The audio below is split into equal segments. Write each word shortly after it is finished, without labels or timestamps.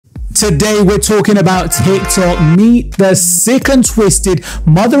Today we're talking about TikTok. Meet the sick and twisted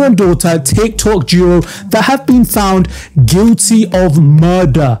mother and daughter TikTok duo that have been found guilty of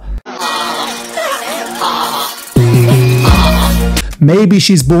murder. Maybe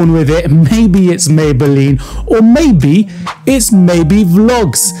she's born with it, maybe it's Maybelline, or maybe it's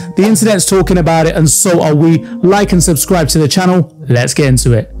MaybVlogs. The internet's talking about it and so are we. Like and subscribe to the channel. Let's get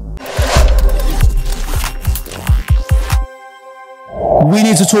into it. We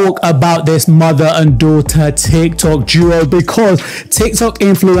need to talk about this mother and daughter TikTok duo because TikTok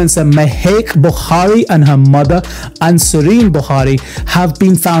influencer Mahek Bukhari and her mother Ansreen Bukhari have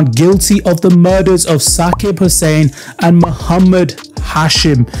been found guilty of the murders of Saqib Hussain and Mohammed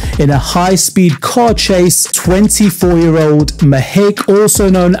Hashim in a high-speed car chase. 24-year-old Mahek, also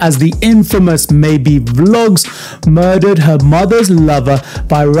known as the infamous MaybVlogs, murdered her mother's lover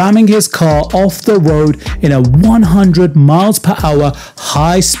by ramming his car off the road in a 100 miles per hour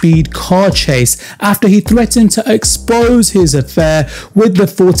high-speed car chase after he threatened to expose his affair with the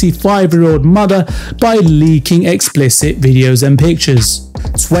 45-year-old mother by leaking explicit videos and pictures.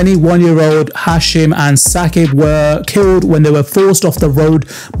 21-year-old Hashim and Saqib were killed when they were forced off the road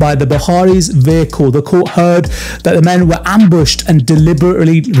by the Bukhari's vehicle. The court heard that the men were ambushed and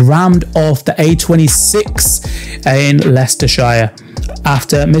deliberately rammed off the A26 in Leicestershire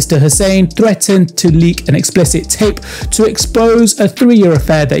after Mr. Hussain threatened to leak an explicit tape to expose a 3-year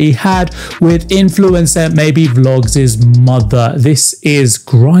affair that he had with influencer MaybVlogs' mother. This is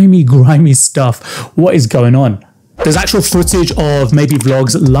grimy stuff. What is going on? There's actual footage of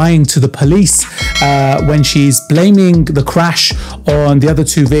MaybVlogs lying to the police when she's blaming the crash on the other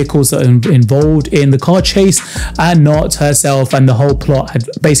two vehicles that are involved in the car chase and not herself, and the whole plot had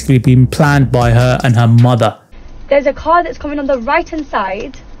basically been planned by her and her mother. There's a car that's coming on the right hand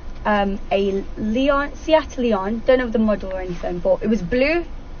side, a Seat Leon, don't know the model or anything, but it was blue,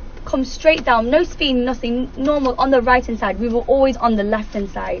 comes straight down, no speed, nothing, normal on the right hand side. We were always on the left hand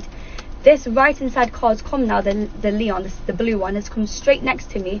side. This right hand side car's come now, the Leon, the blue one, has come straight next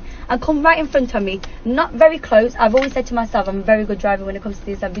to me and come right in front of me, not very close. I've always said to myself, I'm a very good driver when it comes to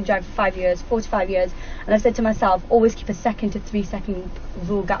this. I've been driving for 5 years, 4 to 5 years, and I've said to myself, always keep a 2 to 3 second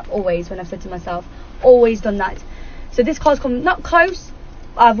rule gap, always, when I've said to myself, always done that. So this car's come not close,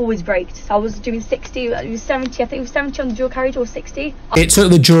 I've always braked. So I was doing 60, it was 70, I think it was 70 on the dual carriage or 60. It took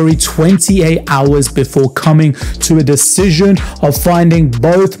the jury 28 hours before coming to a decision of finding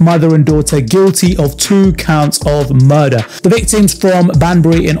both mother and daughter guilty of 2 counts of murder. The victims from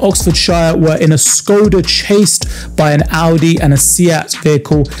Banbury in Oxfordshire were in a Skoda chased by an Audi and a Seat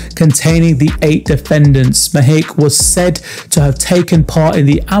vehicle containing the 8 defendants. Mahek was said to have taken part in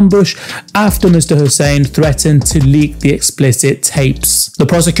the ambush after Mr. Hussain threatened to leak the explicit tapes. The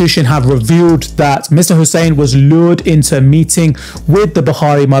prosecution have revealed that Mr. Hussain was lured into a meeting with the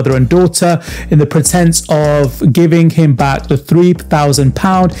Bukhari mother and daughter in the pretense of giving him back the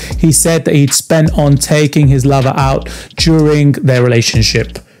 £3,000 he said that he'd spent on taking his lover out during their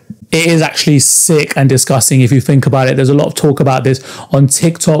relationship. It is actually sick and disgusting if you think about it. There's a lot of talk about this on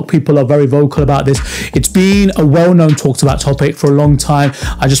TikTok. People are very vocal about this. It's been a well-known talked about topic for a long time.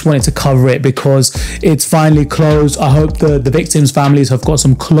 I just wanted to cover it because it's finally closed. I hope the victims' families have got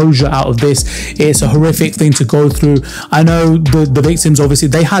some closure out of this. It's a horrific thing to go through. I know the victims, obviously,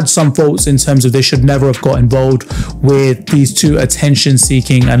 they had some faults in terms of they should never have got involved with these two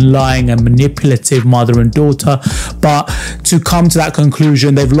attention-seeking and lying and manipulative mother and daughter. But to come to that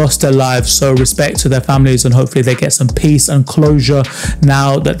conclusion, they've lost their lives, so respect to their families, and hopefully they get some peace and closure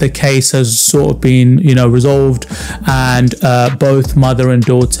now that the case has sort of been, you know, resolved, and both mother and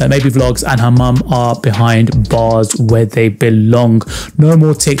daughter, MaybVlogs and her mum, are behind bars where they belong. No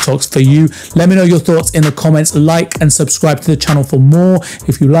more TikToks for you. Let me know your thoughts in the comments. Like and subscribe to the channel for more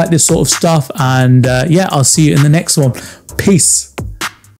if you like this sort of stuff, and yeah, I'll see you in the next one. Peace.